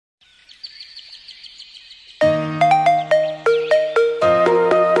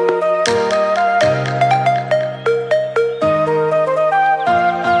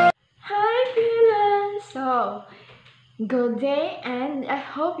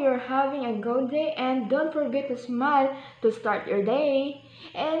hope you're having a good day and don't forget to smile to start your day.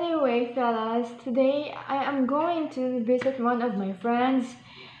 Anyway, fellas, today I am going to visit one of my friends,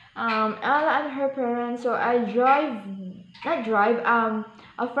 Ella and her parents. So a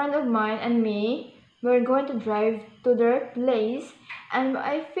friend of mine and me, we're going to drive to their place, and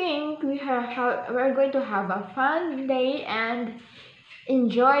I think we're going to have a fun day and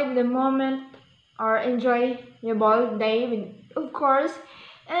enjoy the moment or enjoyable day of course.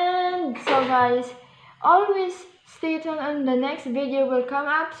 And so guys, always stay tuned on the next video will come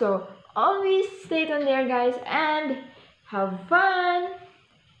up, so always stay tuned there guys and have fun.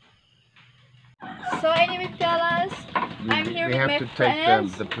 So anyway fellas, I'm here with my friends. We have to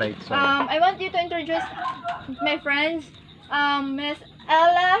take the plates off. I want you to introduce my friends. Miss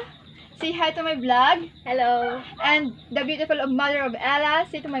Ella, say hi to my vlog. Hello. And the beautiful mother of Ella,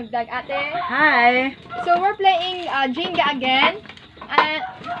 say to my vlog, ate. Hi. So we're playing Jenga again,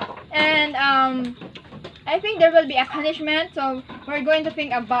 and I think there will be a punishment. So we're going to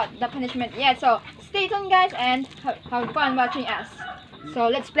think about the punishment. Yeah. So stay tuned, guys, and have fun watching us. So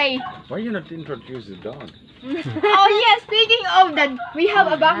let's play. Why you not introduce the dog? Oh yeah. Speaking of that, we have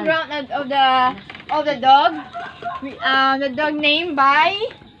a background of the dog. The dog named by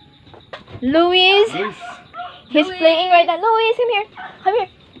Louis. He's playing right now. Louis, come here. Come here.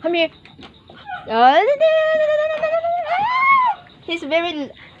 Come here. He's a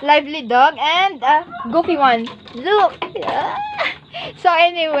very lively dog and a goofy one. Look. So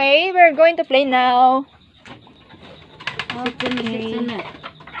anyway, we're going to play now. Okay.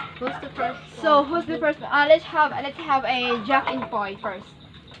 Who's the first? So who's the first? Let's have a Jack and Boy first.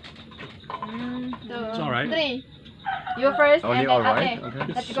 It's all right. 3. You first. Only and all then right. Ate.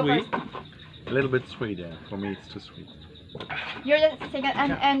 Okay. Let's go Sweet. first. A little bit sweet, yeah. For me, it's too sweet. You're the second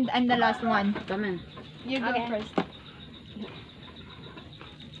and I'm the last one. Come in. You go first.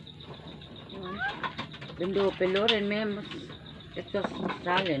 Pelurin mo. Ito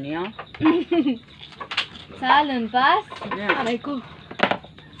salin, yeah? Salon pass? Yeah. Aray ko.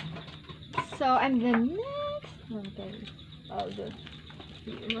 So I'm the next. Okay. I'll do.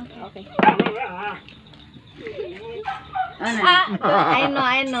 Okay.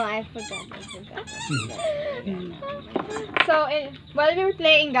 I know. I forgot. So while we were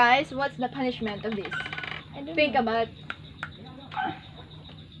playing, guys, what's the punishment of this? Think about.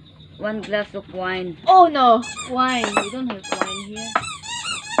 1 glass of wine. Oh no, wine. We don't have wine here.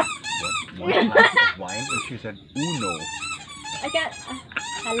 One glass of wine, and she said, "Uno." I can't.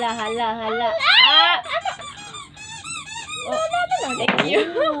 Hala. Oh, no, thank you.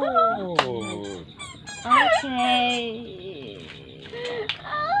 Oh. Okay.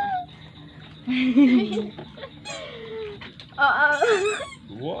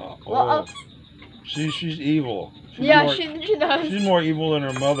 Wow. Well, She's evil. she does. She's more evil than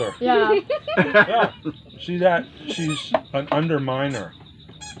her mother. Yeah. Yeah. She's an underminer.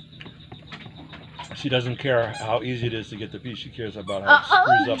 She doesn't care how easy it is to get the piece. She cares about how it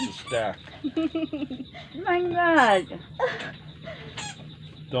screws up the stack. My God.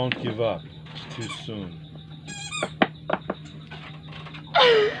 Don't give up. It's too soon.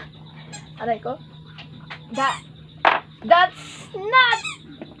 Aray ko. That's not.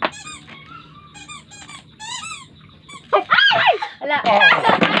 Hala.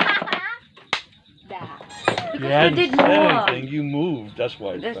 You hadn't did said more. anything. You moved. That's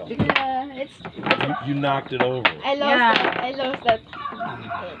why it That's fell. because You knocked it over. I lost that.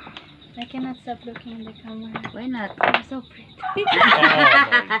 I cannot stop looking in the camera. why not? I'm so pretty. Oh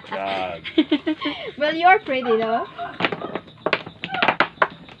my God. Well, you're pretty though.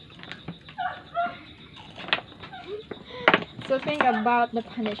 So think about the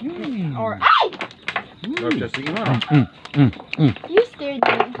punishment. Or No, just eat it. you scared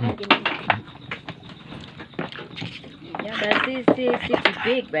me. Yeah, but this is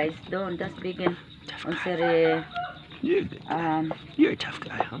big, but it's don't. That's big and on You're a tough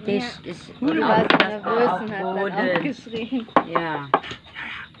guy, huh? this is Was that's nervös und hat dann wooden. aufgeschrien. Yeah.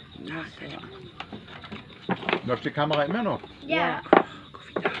 Läuft die Kamera immer noch? Yeah.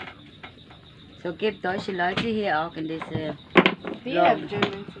 So gibt deutsche Leute hier auch in diese Do you have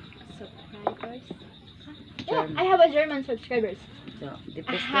German subscribers? Yeah, I have a German subscribers. so die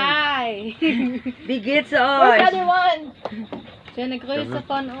beste. Hi. Wie geht's Where's euch? the other one? Schöne Grüße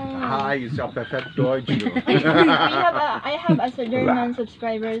von uns. Hi, ist ja perfekt Deutsch. I have as a German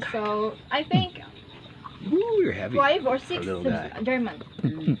subscribers, so I think Ooh, you're heavy. 5 or 6 little guy. German.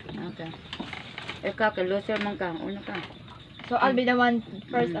 Okay. Ikaw ka loser man ka. Una ka. So I'll be the one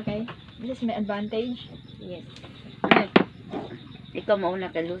first, okay? This is my advantage. Yes. Ikaw mauna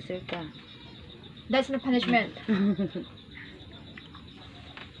ka, loser ka. That's the punishment.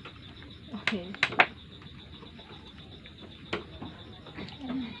 Okay.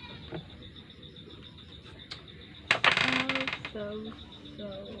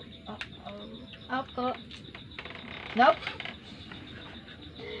 Uh-oh. Nope.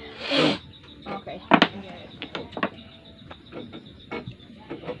 Okay.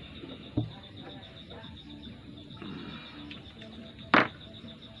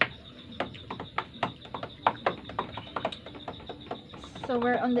 So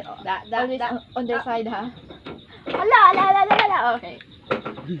we're on the always on the side, huh? Ala. Okay.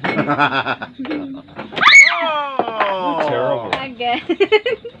 You're terrible. Again.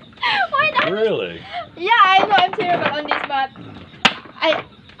 Why not? Really? Yeah, I know I'm terrible on this, but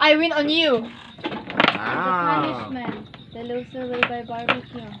I win on you. Punishment. The loser will buy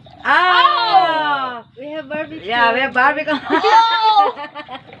barbecue. Oh! We have barbecue. Yeah, we have barbecue. Oh!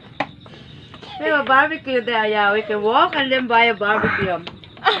 We have a barbecue there. Yeah, we can walk and then buy a barbecue.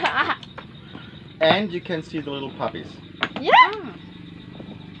 And you can see the little puppies. Yeah.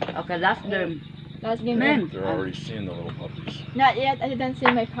 Okay, that's the Let's give men. me. They're already seeing the little puppies. Not yet. I didn't see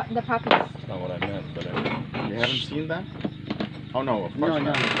the puppies. That's not what I meant, but anyway. You haven't seen that? Oh no, of No, course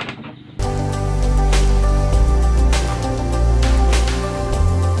no. not.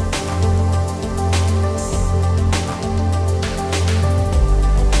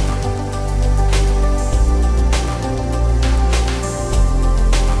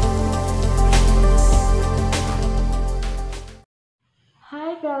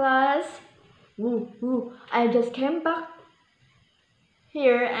 Hi fellas. Woo. I just came back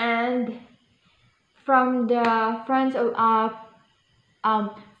here and from the friends of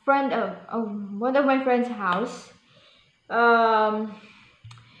friend of one of my friend's house. I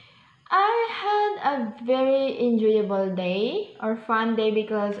had a very enjoyable day or fun day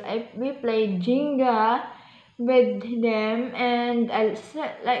because we played Jenga with them, and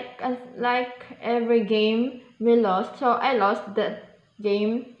like every game we lost, so I lost that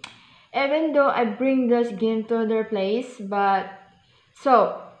game even though I bring this game to their place. But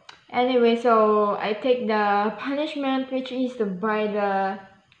so anyway, so I take the punishment, which is to buy the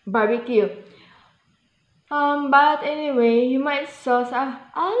barbecue. But anyway, you might saw a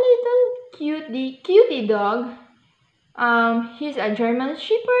little cutie dog. He's a German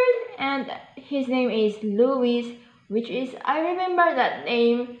Shepherd, and his name is Louis, which is I remember that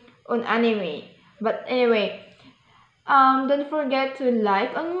name on anime. But anyway, don't forget to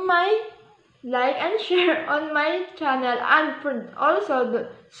like and share on my channel, and also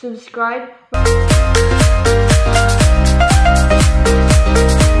subscribe.